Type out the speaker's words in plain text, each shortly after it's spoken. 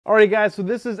Alright guys, so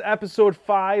this is episode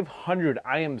 500.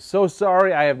 I am so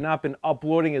sorry I have not been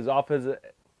uploading as often as...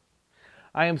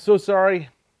 I am so sorry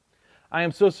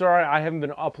I haven't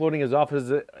been uploading as often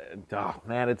as... Oh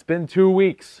man, it's been 2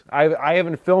 weeks. I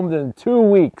haven't filmed in 2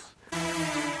 weeks.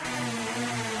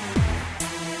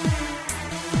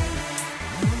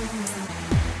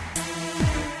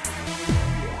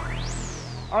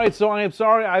 Alright, so I am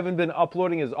sorry I haven't been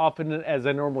uploading as often as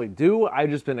I normally do. I've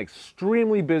just been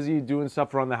extremely busy doing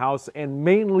stuff around the house and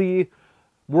mainly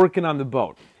working on the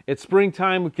boat. It's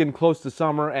springtime, we're getting close to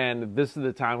summer, and this is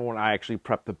the time when I actually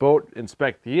prep the boat,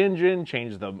 inspect the engine,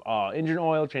 change the engine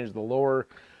oil, change the lower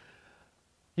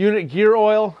unit gear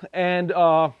oil, and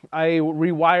I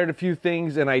rewired a few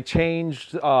things, and I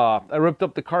changed, I ripped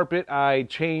up the carpet, I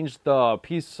changed the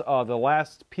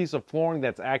last piece of flooring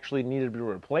that's actually needed to be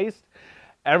replaced.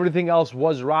 Everything else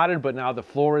was rotted, but now the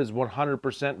floor is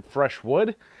 100% fresh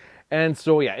wood. And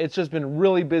so, yeah, it's just been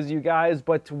really busy, you guys.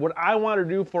 But what I want to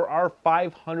do for our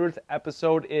 500th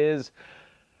episode is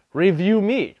review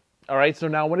me. All right, so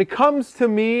now when it comes to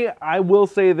me, I will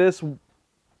say this.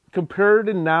 Compared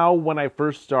to now when I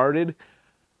first started,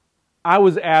 I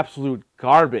was absolute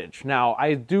garbage. Now,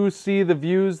 I do see the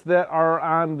views that are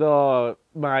on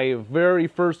my very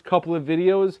first couple of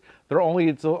videos.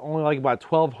 It's only like about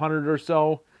 1,200 or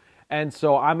so. And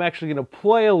so I'm actually going to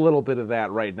play a little bit of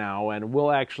that right now, and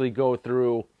we'll actually go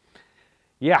through,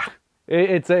 yeah,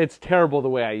 it's terrible the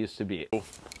way I used to be.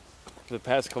 For the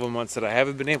past couple of months that I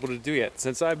haven't been able to do yet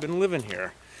since I've been living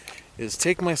here is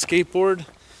take my skateboard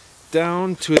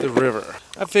down to the river.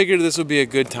 I figured this would be a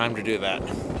good time to do that.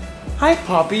 Hi,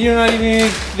 Poppy, you're not even...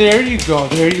 There you go,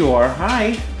 there you are.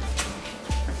 Hi.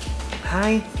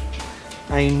 Hi.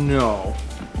 I know.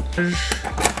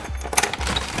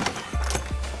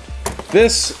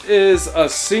 This is a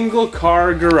single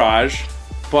car garage,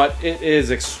 but it is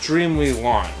extremely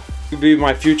long. It would be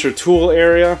my future tool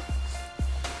area.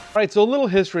 Alright, so a little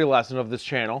history lesson of this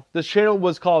channel. This channel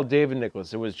was called David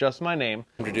Nicholas. It was just my name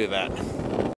to do that.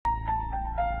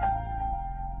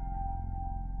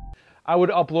 I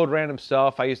would upload random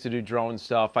stuff. I used to do drone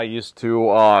stuff. I used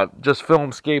to just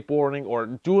film skateboarding or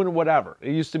doing whatever.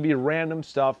 It used to be random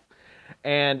stuff,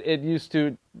 and it used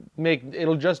to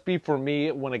it'll just be for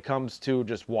me when it comes to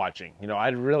just watching. You know, I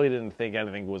really didn't think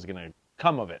anything was going to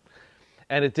come of it,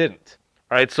 and it didn't.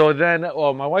 All right, so then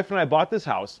my wife and I bought this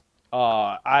house.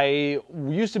 I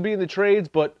used to be in the trades,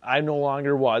 but I no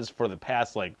longer was for the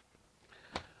past, like,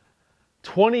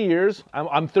 20 years.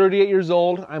 I'm 38 years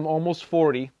old. I'm almost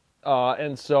 40.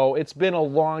 And so it's been a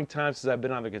long time since I've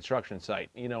been on the construction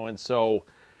site, you know, and so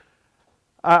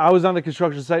I was on the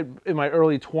construction site in my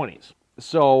early 20s.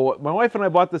 So my wife and I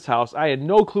bought this house. I had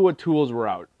no clue what tools were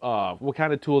out, what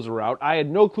kind of tools were out. I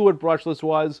had no clue what brushless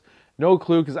was, no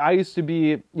clue, because I used to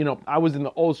be, you know, I was in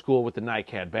the old school with the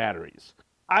NiCad batteries.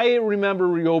 I remember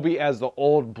Ryobi as the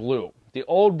old blue. The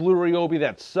old blue Ryobi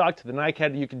that sucked. The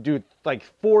NiCad, you could do like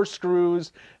 4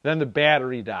 screws, then the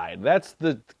battery died. That's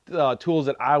the tools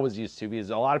that I was used to, because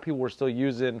a lot of people were still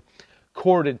using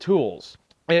corded tools.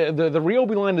 The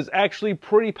Ryobi line is actually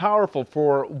pretty powerful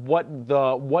for what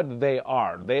they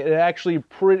are. It actually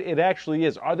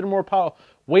is. Are there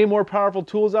way more powerful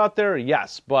tools out there?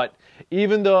 Yes, but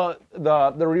even the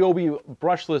Ryobi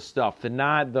brushless stuff,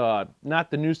 not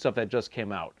the new stuff that just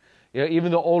came out. You know,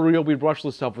 even the old Ryobi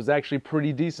brushless stuff was actually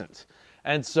pretty decent.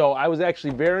 And so I was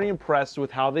actually very impressed with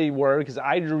how they were, because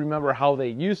I remember how they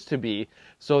used to be.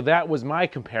 So that was my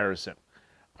comparison.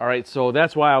 All right, so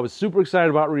that's why I was super excited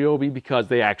about Ryobi, because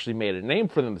they actually made a name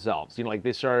for themselves. You know, like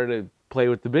they started to play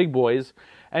with the big boys.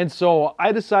 And so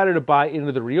I decided to buy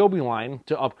into the Ryobi line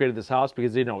to upgrade this house,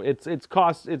 because, you know, it's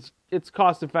cost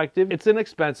effective. It's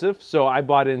inexpensive, so I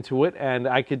bought into it, and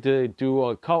I could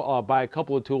buy a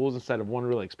couple of tools instead of one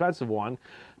really expensive one.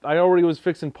 I already was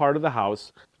fixing part of the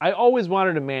house. I always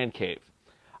wanted a man cave.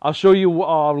 I'll show you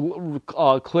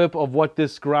a clip of what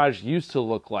this garage used to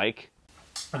look like.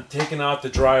 I'm taking out the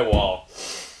drywall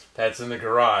that's in the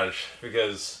garage,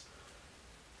 because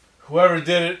whoever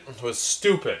did it was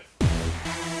stupid.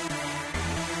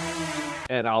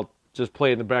 And I'll just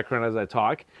play in the background as I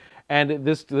talk. And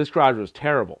this garage was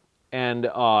terrible. And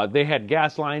they had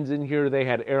gas lines in here. They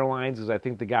had air lines, because I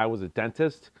think the guy was a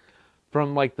dentist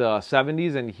from like the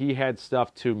 70s, and he had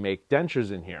stuff to make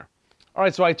dentures in here. All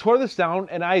right, so I tore this down,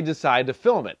 and I decided to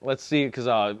film it. Let's see, because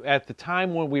at the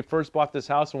time when we first bought this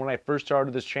house and when I first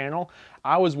started this channel,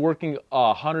 I was working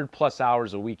 100+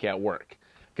 hours a week at work.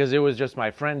 Because it was just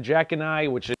my friend Jack and I,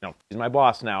 which, you know, he's my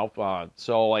boss now.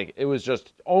 So, like, it was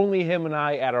just only him and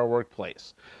I at our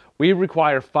workplace. We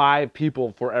require 5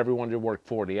 people for everyone to work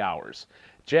 40 hours.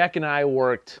 Jack and I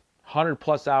worked 100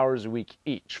 plus hours a week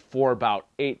each for about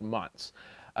 8 months.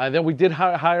 Then we did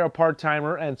hire a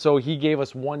part-timer, and so he gave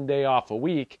us 1 day off a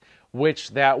week,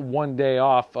 which that 1 day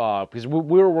off, because we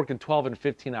were working 12 and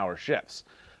 15-hour shifts,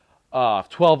 12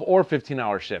 or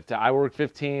 15-hour shift. I worked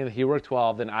 15, he worked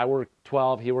 12, then I worked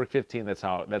 12, he worked 15.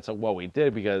 That's what we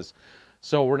did, because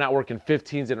so we're not working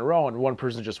 15s in a row and one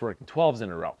person's just working 12s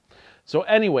in a row. So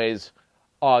anyways,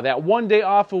 that 1 day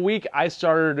off a week, I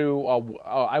started to,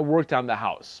 I worked on the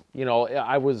house. You know,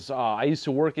 I used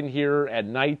to work in here at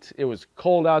night. It was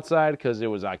cold outside because it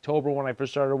was October when I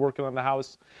first started working on the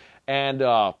house. And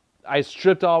I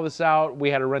stripped all this out.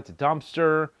 We had to rent a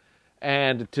dumpster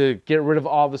and to get rid of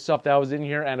all the stuff that was in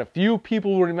here. And a few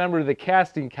people will remember the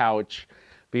casting couch,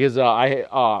 because I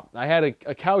had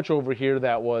a couch over here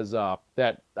that was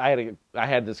that I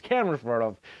had this camera in front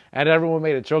of, and everyone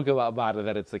made a joke about it,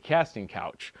 that it's the casting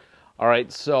couch. All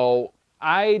right, so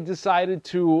I decided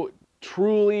to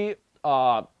truly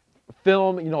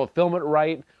film it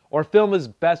right, or film as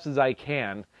best as I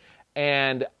can,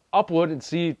 and upload and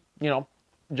see,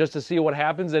 just to see what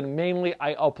happens. And mainly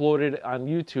I uploaded on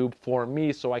YouTube for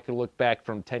me, so I could look back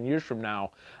from 10 years from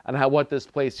now on what this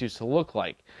place used to look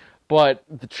like. But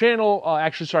the channel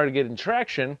actually started getting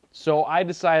traction, so I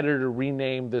decided to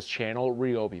rename this channel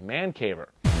Ryobi Man Caver.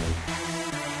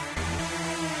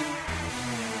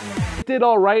 It did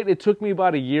all right. It took me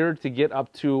about a year to get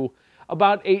up to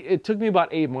it took me about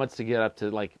 8 months to get up to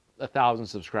like 1,000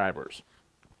 subscribers.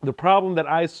 The problem that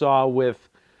I saw with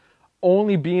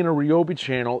only being a Ryobi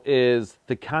channel is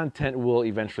the content will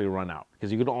eventually run out,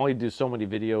 because you can only do so many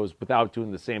videos without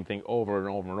doing the same thing over and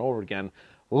over and over again.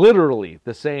 Literally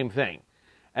the same thing.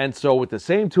 And so with the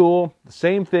same tool, the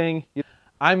same thing,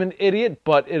 I'm an idiot,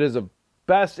 but it is the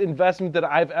best investment that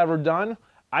I've ever done.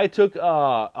 I took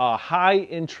a high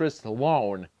interest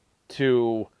loan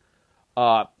to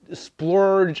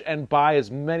splurge and buy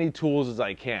as many tools as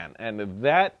I can. And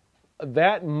that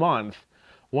month,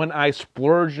 when I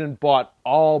splurged and bought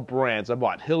all brands, I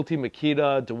bought Hilti,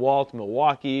 Makita, DeWalt,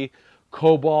 Milwaukee,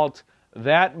 Cobalt,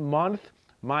 that month,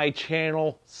 my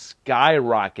channel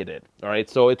skyrocketed. All right,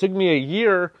 so it took me a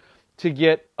year to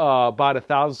get about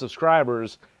 1,000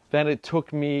 subscribers. Then it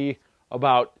took me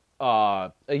about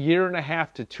a year and a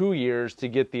half to 2 years to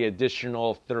get the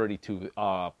additional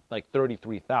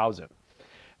 33,000.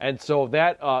 And so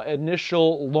that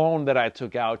initial loan that I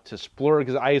took out to splurge,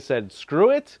 because I said, screw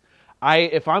it.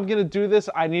 If I'm going to do this,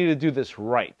 I need to do this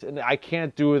right. And I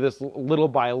can't do this little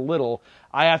by little.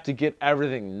 I have to get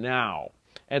everything now.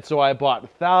 And so I bought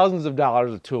thousands of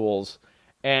dollars of tools,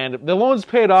 and the loan's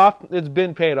paid off. It's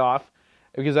been paid off,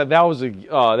 because that was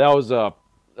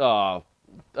about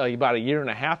a year and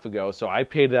a half ago. So I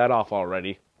paid that off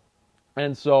already.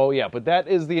 And so yeah, but that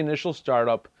is the initial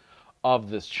startup of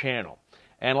this channel.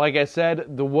 And like I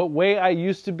said, the way I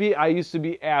used to be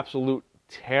absolute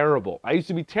terrible. I used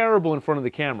to be terrible in front of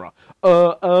the camera.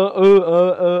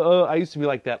 I used to be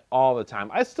like that all the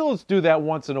time. I still do that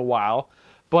once in a while,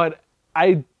 but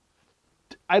I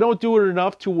don't do it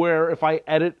enough to where if I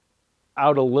edit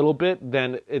out a little bit,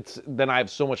 then I have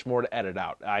so much more to edit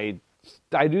out. I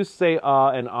do say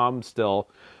and still,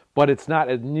 but it's not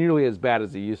nearly as bad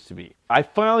as it used to be. I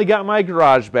finally got my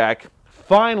garage back.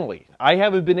 Finally, I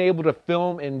haven't been able to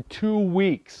film in 2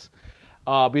 weeks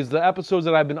because the episodes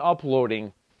that I've been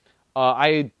uploading,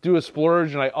 I do a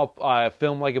splurge and I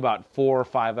film like about 4 or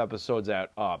 5 episodes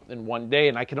in one day,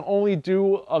 and I can only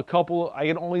do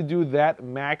that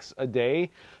max a day,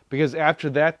 because after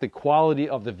that the quality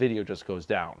of the video just goes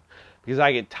down, because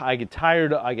I get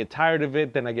tired of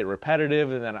it, then I get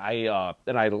repetitive, and then I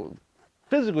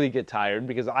physically get tired,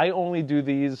 because I only do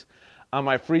these on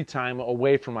my free time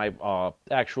away from my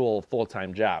actual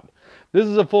full-time job. This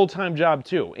is a full-time job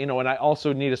too, and I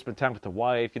also need to spend time with the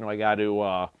wife. I got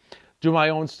to do my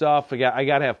own stuff. I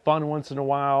got to have fun once in a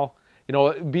while.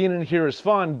 Being in here is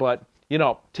fun, but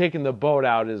taking the boat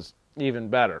out is even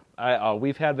better.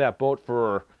 We've had that boat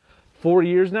for 4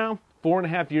 years now,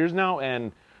 4.5 years now,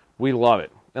 and we love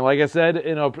it. And like I said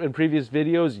in previous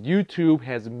videos, YouTube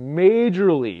has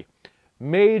majorly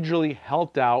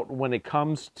helped out when it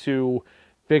comes to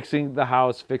fixing the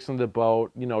house, fixing the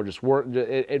boat, just work.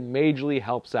 It majorly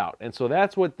helps out. And so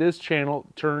that's what this channel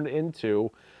turned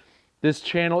into. This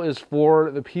channel is for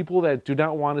the people that do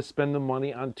not want to spend the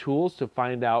money on tools to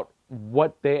find out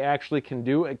what they actually can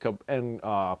do, and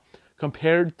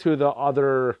compared to the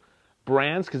other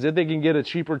brands, because if they can get a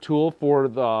cheaper tool for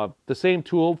the same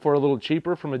tool for a little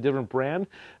cheaper from a different brand,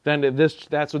 then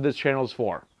that's what this channel is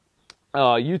for.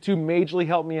 YouTube majorly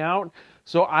helped me out,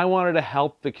 so I wanted to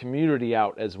help the community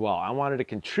out as well. I wanted to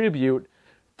contribute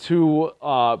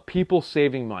to people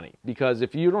saving money, because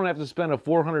if you don't have to spend a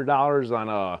 $400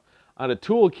 on a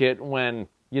toolkit when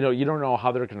you don't know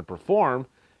how they're going to perform,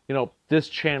 this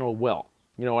channel will.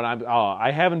 And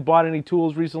I haven't bought any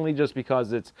tools recently just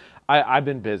because I've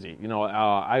been busy.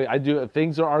 I do,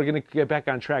 things are going to get back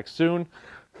on track soon.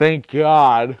 Thank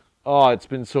God. Oh, it's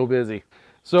been so busy.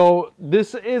 So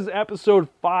this is episode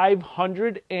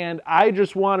 500, and I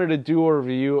just wanted to do a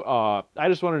review.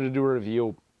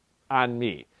 On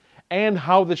me and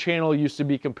how the channel used to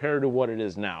be compared to what it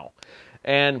is now.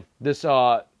 And this,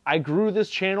 I grew this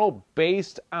channel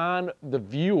based on the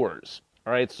viewers.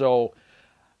 All right, so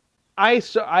I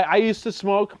used to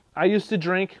smoke, I used to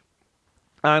drink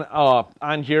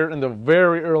on here in the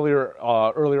very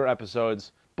earlier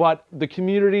episodes. But the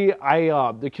community,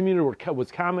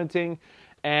 was commenting,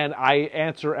 and I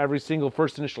answer every single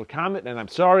first initial comment. And I'm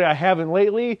sorry I haven't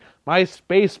lately. My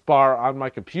space bar on my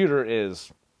computer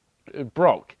it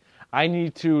broke. I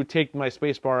need to take my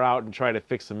space bar out and try to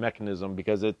fix the mechanism,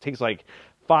 because it takes like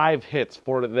 5 hits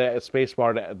for the space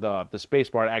bar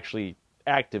to actually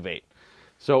activate.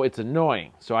 So it's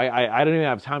annoying. So I don't even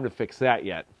have time to fix that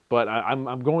yet. But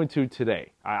I'm going to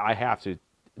today. I have to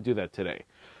do that today.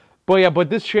 But yeah, but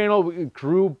this channel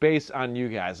grew based on you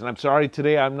guys, and I'm sorry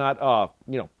today I'm not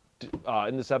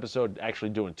in this episode actually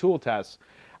doing tool tests.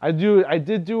 I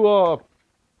did do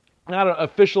not an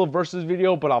official versus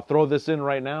video, but I'll throw this in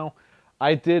right now.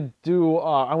 I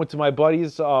went to my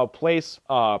buddy's place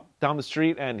down the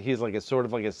street, and he's like a sort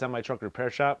of like a semi-truck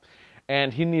repair shop,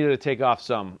 and he needed to take off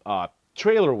some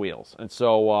trailer wheels, and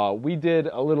so we did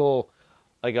a little,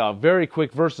 like a very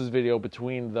quick versus video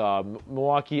between the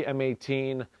Milwaukee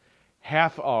M18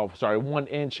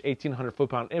 1-inch 1,800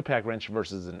 foot-pound impact wrench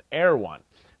versus an Air One.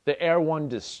 The Air One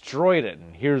destroyed it,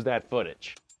 and here's that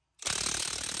footage.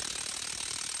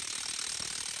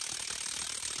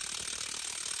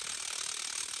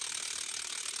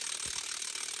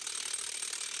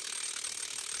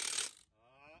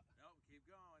 Keep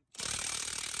going.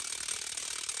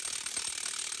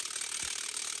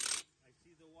 I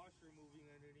see the washer moving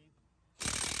underneath.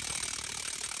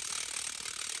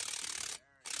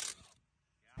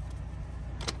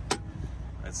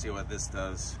 Let's see what this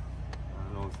does. I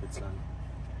don't know if it's on.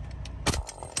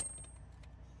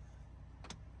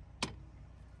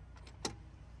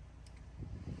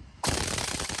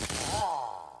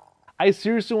 I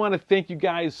seriously want to thank you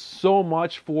guys so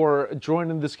much for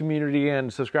joining this community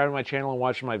and subscribing to my channel and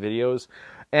watching my videos.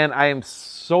 And I am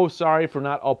so sorry for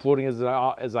not uploading as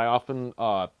I often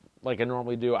like I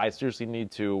normally do. I seriously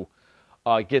need to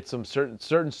get some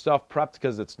certain stuff prepped,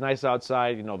 because it's nice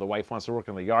outside. The wife wants to work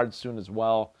in the yard soon as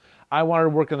well. I wanted to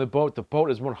work on the boat. The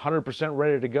boat is 100%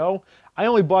 ready to go. I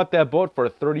only bought that boat for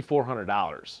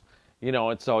 $3,400.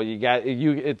 And so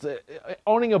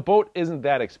owning a boat isn't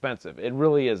that expensive. It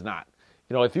really is not.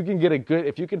 If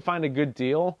you can find a good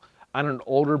deal on an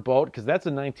older boat, because that's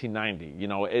a 1990.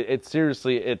 It's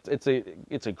seriously,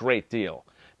 it's a great deal.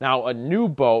 Now a new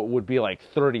boat would be like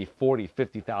 $30,000,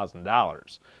 $40,000,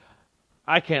 $50,000.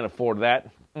 I can't afford that.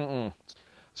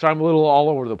 So I'm a little all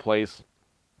over the place.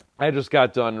 I just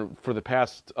got done for the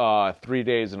past 3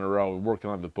 days in a row working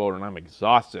on the boat, and I'm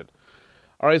exhausted.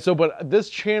 All right, but this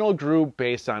channel grew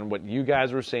based on what you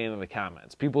guys were saying in the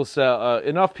comments. People said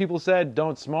enough people said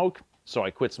don't smoke, so I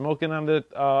quit smoking on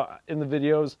in the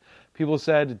videos. People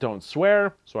said don't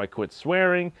swear, so I quit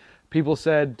swearing. People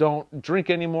said don't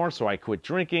drink anymore, so I quit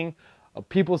drinking.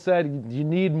 People said you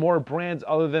need more brands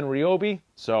other than Ryobi.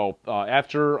 So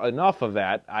after enough of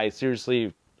that, I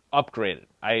seriously upgraded.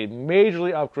 I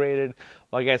majorly upgraded.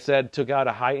 Like I said, took out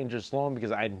a high interest loan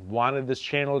because I wanted this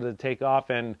channel to take off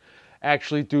and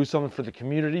actually do something for the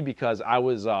community, because I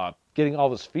was getting all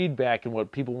this feedback and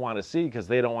what people want to see, because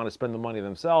they don't want to spend the money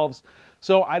themselves.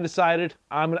 So I decided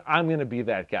I'm going to be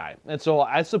that guy. And so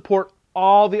I support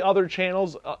all the other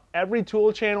channels, every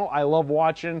tool channel I love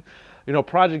watching.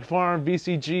 Project Farm,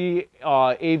 VCG,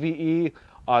 AVE,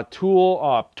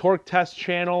 Tool, Torque Test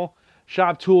channel,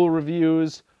 Shop Tool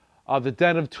Reviews, the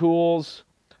Den of Tools.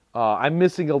 I'm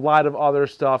missing a lot of other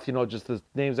stuff, just the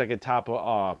names I could think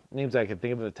of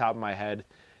at the top of my head,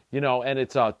 and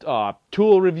it's a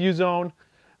Tool Review Zone.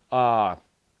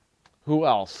 Who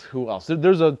else?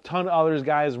 There's a ton of others,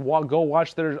 guys. Go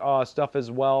watch their stuff as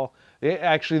well.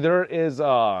 Actually, there is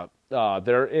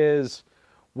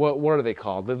what are they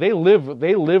called? They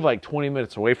live like 20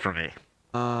 minutes away from me.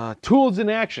 Tools in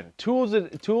Action. Tools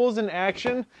in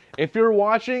Action. If you're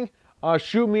watching,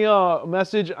 shoot me a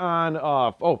message on,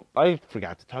 oh, I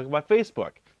forgot to talk about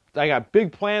Facebook. I got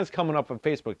big plans coming up on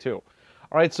Facebook too.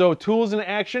 All right, so Tools in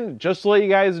Action, just to let you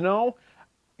guys know,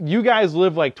 you guys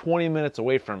live like 20 minutes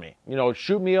away from me. You know,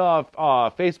 shoot me a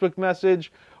Facebook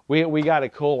message. We got a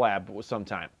collab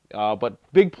sometime. But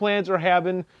big plans are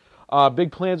happening.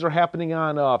 Big plans are happening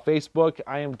on Facebook.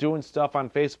 I am doing stuff on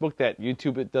Facebook that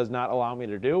YouTube does not allow me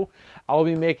to do. I'll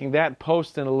be making that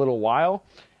post in a little while,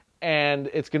 and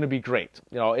it's going to be great.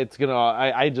 You know, it's going to,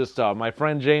 I just, my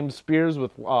friend James Spears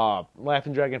with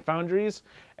Laughing Dragon Foundries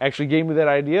actually gave me that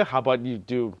idea. How about you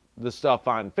do the stuff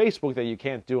on Facebook that you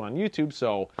can't do on YouTube?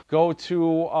 So go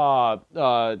to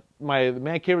my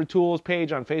Man Caver Tools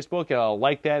page on Facebook,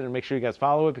 like that, and make sure you guys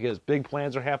follow it, because big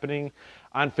plans are happening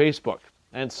on Facebook.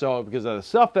 And so because of the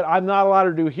stuff that I'm not allowed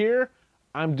to do here,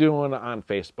 I'm doing on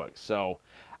Facebook. So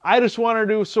I just wanted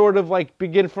to sort of like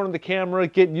get in front of the camera,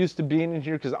 get used to being in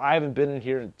here, because I haven't been in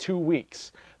here in 2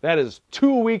 weeks. That is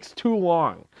 2 weeks too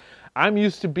long. I'm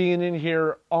used to being in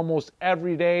here almost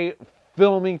every day,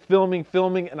 filming,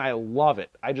 and I love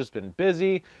it. I just been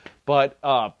busy, but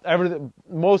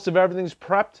most of everything's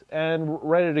prepped and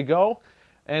ready to go.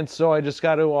 And so I just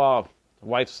got to,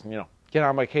 wife's, you know, get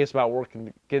on my case about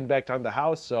working, getting back down to the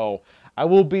house. So I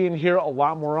will be in here a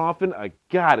lot more often.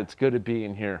 God, it's good to be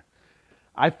in here.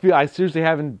 I seriously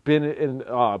haven't been in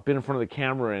front of the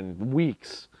camera in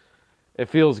weeks. It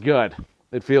feels good.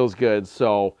 It feels good.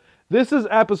 So this is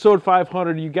episode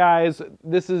 500, you guys.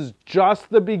 This is just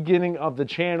the beginning of the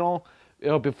channel. You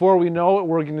know, before we know it,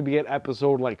 we're going to be at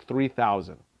episode like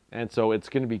 3,000. And so it's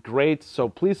going to be great. So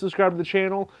please subscribe to the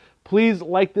channel. Please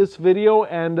like this video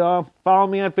and follow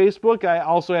me on Facebook. I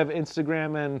also have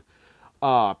Instagram and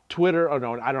Twitter. Oh,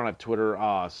 no, I don't have Twitter.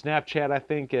 Snapchat, I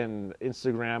think, and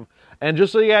Instagram. And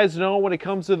just so you guys know, when it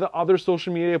comes to the other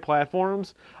social media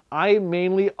platforms, I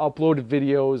mainly upload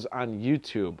videos on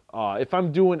YouTube. If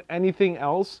I'm doing anything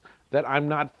else that I'm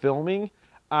not filming,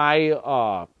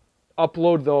 I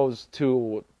upload those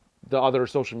to the other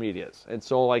social medias. And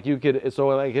so like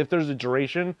if there's a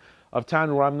duration of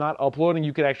time where I'm not uploading,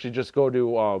 you could actually just go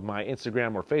to my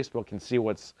Instagram or Facebook and see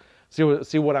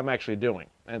what I'm actually doing.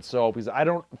 And so because I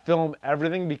don't film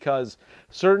everything, because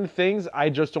certain things I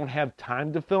just don't have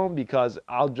time to film, because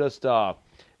I'll just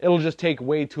it'll just take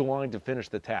way too long to finish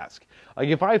the task. Like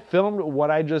if I filmed what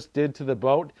I just did to the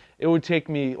boat, it would take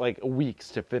me like weeks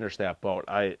to finish that boat.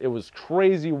 It was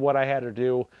crazy what I had to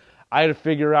do. I had to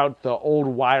figure out the old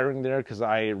wiring there, because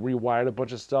I rewired a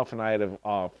bunch of stuff, and I had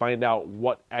to find out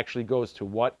what actually goes to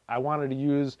what. I wanted to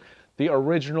use the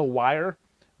original wire,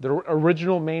 the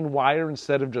original main wire,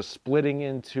 instead of just splitting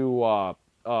into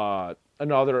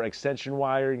another extension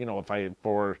wire. You know, if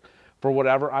for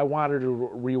whatever, I wanted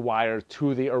to rewire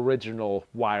to the original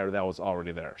wire that was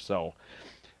already there. So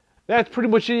that's pretty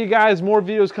much it, you guys. More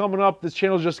videos coming up. This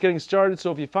channel is just getting started,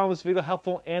 so if you found this video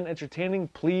helpful and entertaining,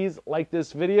 please like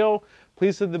this video.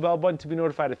 Please hit the bell button to be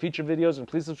notified of future videos, and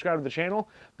please subscribe to the channel.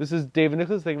 This is David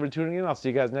Nicholas. Thank you for tuning in. I'll see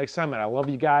you guys next time, and I love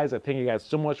you guys. I thank you guys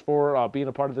so much for being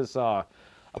a part of this, a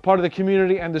part of the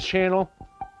community and this channel.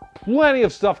 Plenty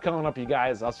of stuff coming up, you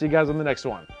guys. I'll see you guys on the next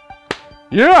one.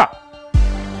 Yeah!